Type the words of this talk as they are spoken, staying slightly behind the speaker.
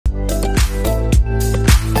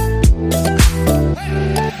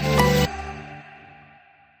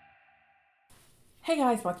Hey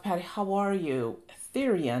guys, Matsu Patty, how are you?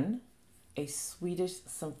 Therion, a Swedish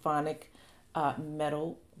symphonic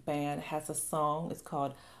metal band, has a song. It's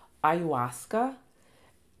called Ayahuasca,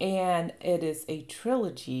 and it is a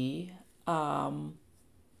trilogy.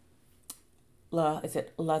 Is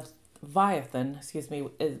it Leviathan? Excuse me.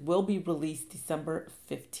 It will be released December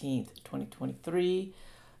 15th, 2023.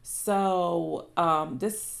 So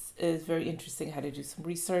this is very interesting. I had to do some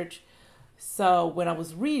research. So when I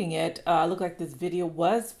was reading it, it looked like this video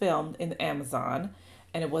was filmed in the Amazon,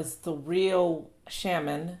 and it was the real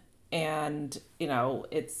shaman, and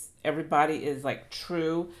it's everybody is like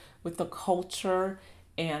true with the culture,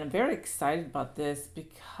 and I'm very excited about this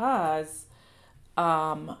because,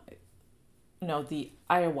 um, the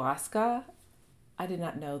ayahuasca. I did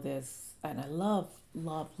not know this, and I love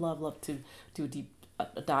to do a deep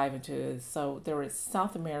dive into this. So there is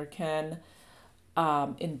South American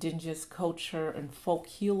indigenous culture and folk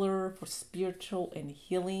healer for spiritual and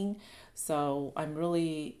healing. So I'm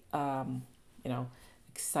really, you know,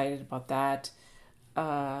 excited about that.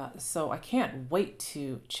 So I can't wait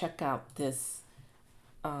to check out this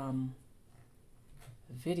um,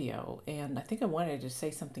 video. And I think I wanted to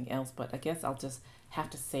say something else, but I guess I'll just have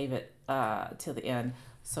to save it till the end.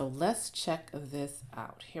 So let's check this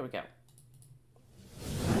out. Here we go.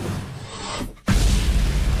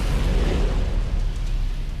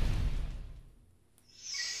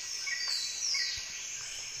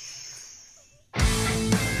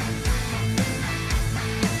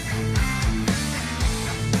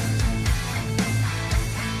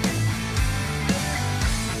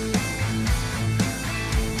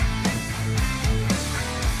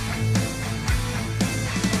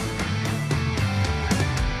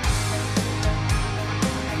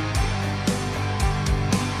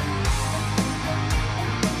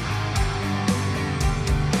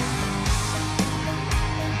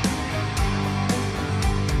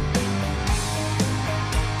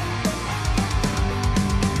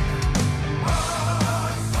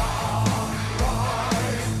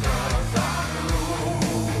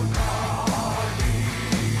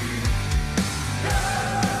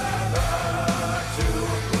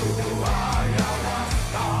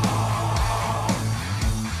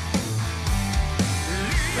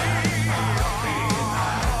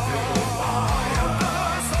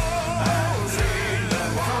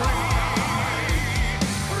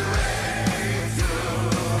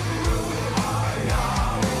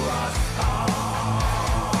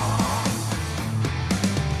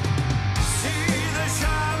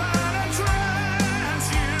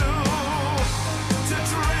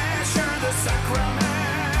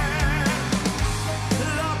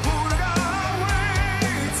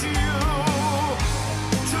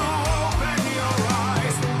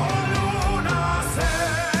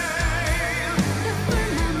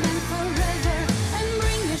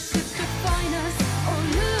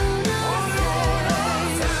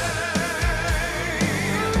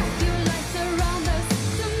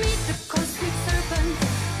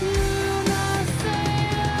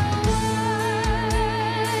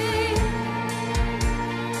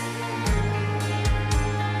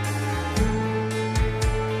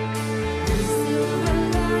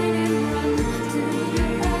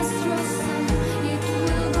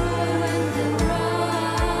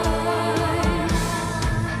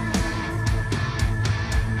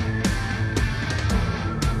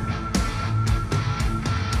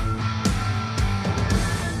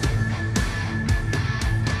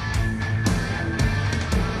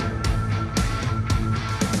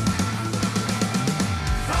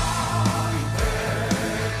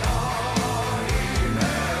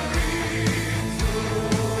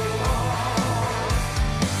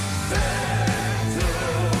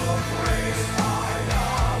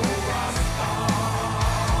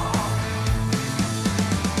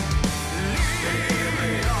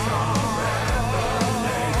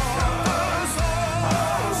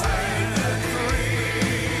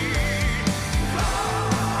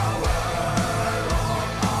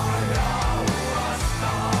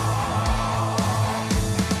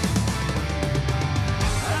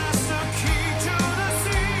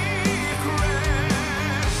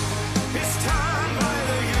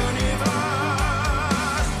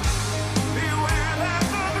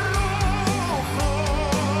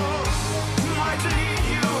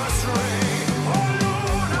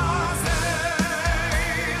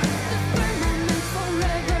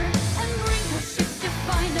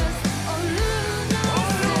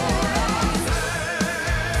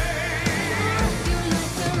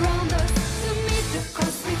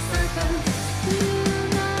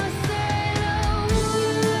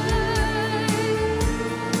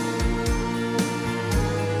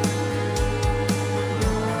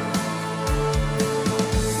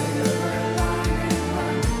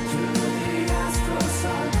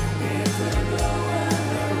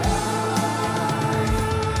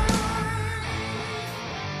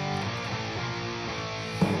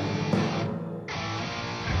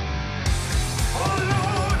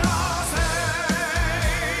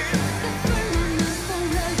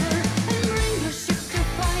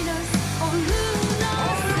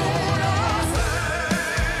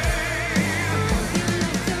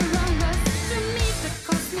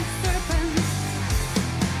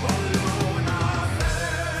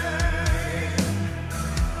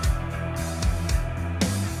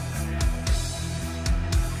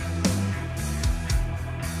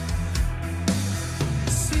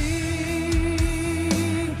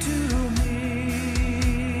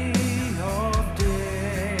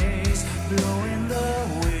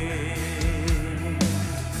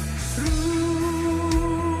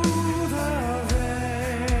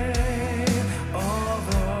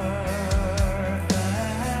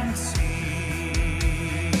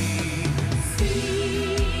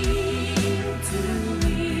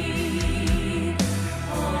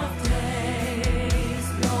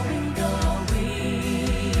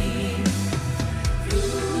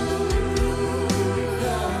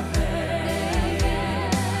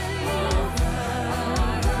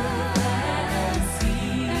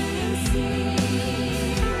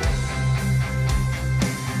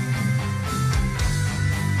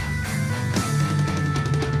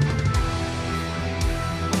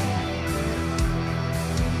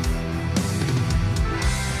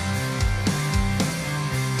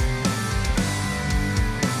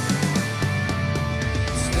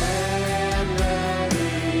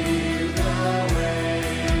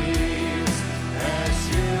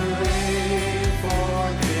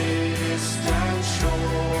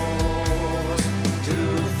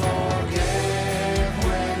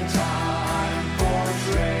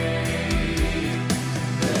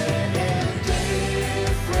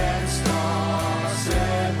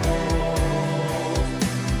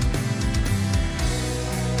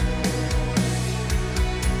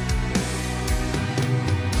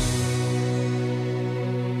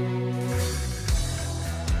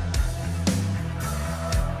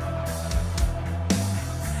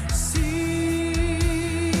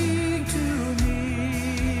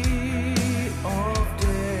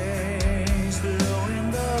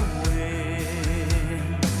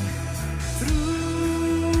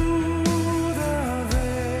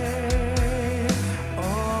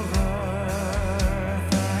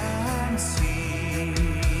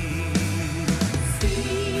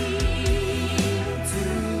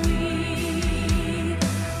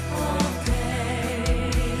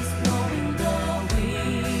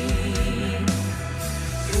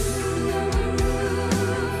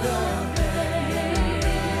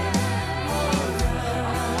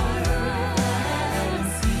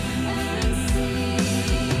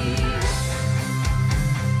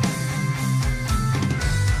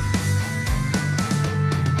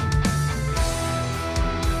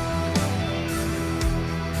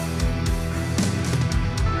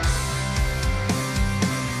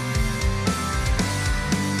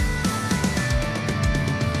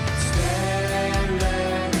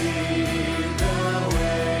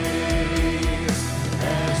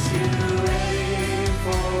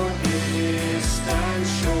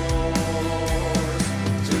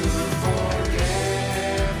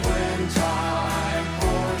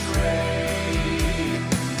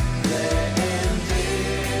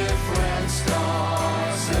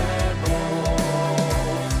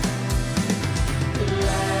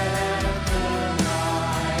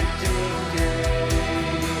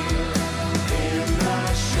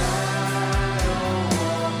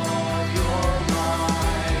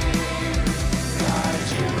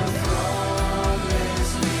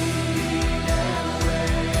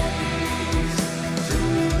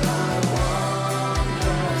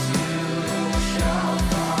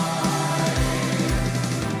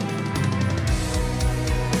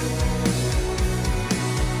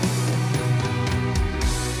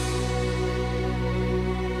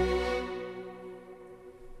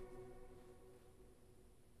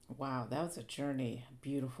 Wow, that was a journey.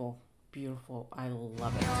 Beautiful, beautiful. I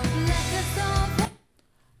love it.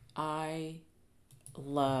 I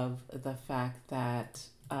love the fact that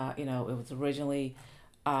it was originally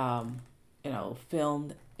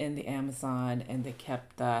filmed in the Amazon, and they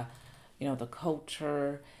kept the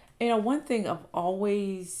culture. One thing I've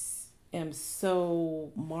always am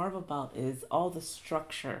so marvel about is all the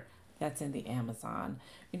structure that's in the Amazon.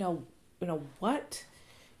 What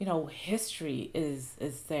history is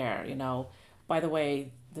there. By the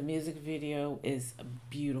way, the music video is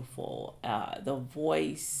beautiful. The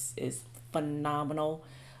voice is phenomenal.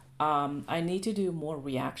 I need to do more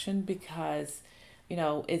reaction because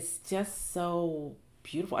it's just so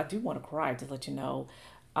beautiful. I do want to cry to let you know.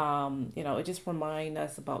 It just reminds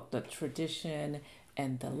us about the tradition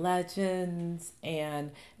and the legends, and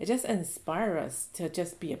it just inspires us to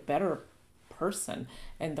just be a better person.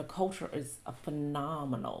 And the culture is a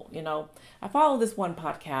phenomenal. I follow this one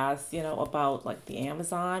podcast, about like the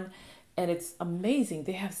Amazon, and it's amazing.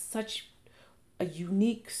 They have such a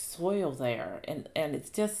unique soil there, and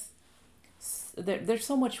it's just there's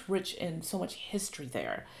so much rich and so much history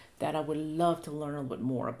there that I would love to learn a little bit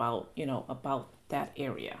more about, about that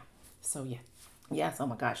area. So yeah, yes, oh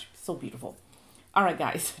my gosh, so beautiful. All right,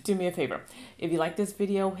 guys, do me a favor. If you like this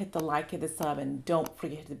video, hit the like, hit the sub, and don't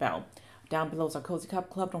forget to hit the bell. Down below is our Cozy Cup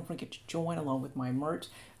Club. Don't forget to join along with my merch.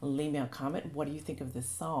 Leave me a comment. What do you think of this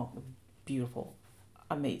song? Beautiful,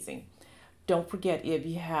 amazing. Don't forget, if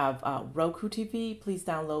you have Roku TV, please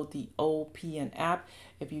download the OPN app.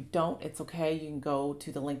 If you don't, it's okay. You can go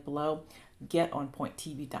to the link below,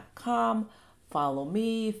 getonpointtv.com. Follow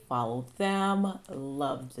me, follow them.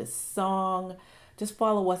 Love this song. Just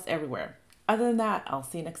follow us everywhere. Other than that, I'll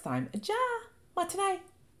see you next time. Ja, matinee.